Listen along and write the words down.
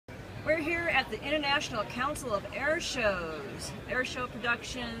We're here at the International Council of Air Shows. Air Show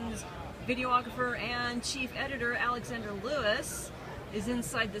Productions videographer and chief editor Alexander Lewis is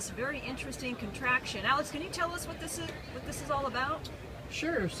inside this very interesting contraption. Alex, can you tell us what this is all about?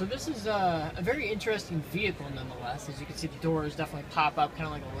 Sure. So this is a very interesting vehicle nonetheless. As you can see, the doors definitely pop up kind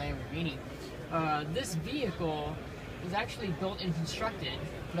of like a Lamborghini. This vehicle is actually built and constructed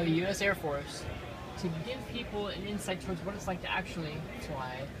by the U.S. Air Force to give people an insight towards what it's like to actually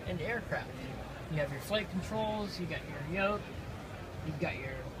fly an aircraft. You have your flight controls, you got your yoke, you've got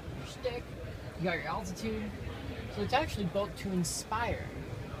your stick, you got your altitude. So it's actually built to inspire.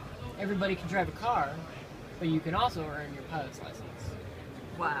 Everybody can drive a car, but you can also earn your pilot's license.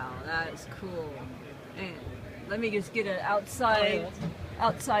 Wow, that is cool. And let me just get an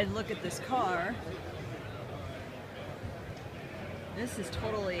outside look at this car. This is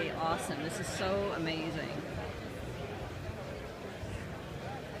totally awesome. This is so amazing.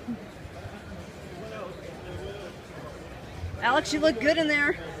 Alex, you look good in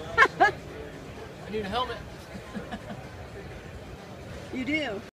there. I need a helmet. You do.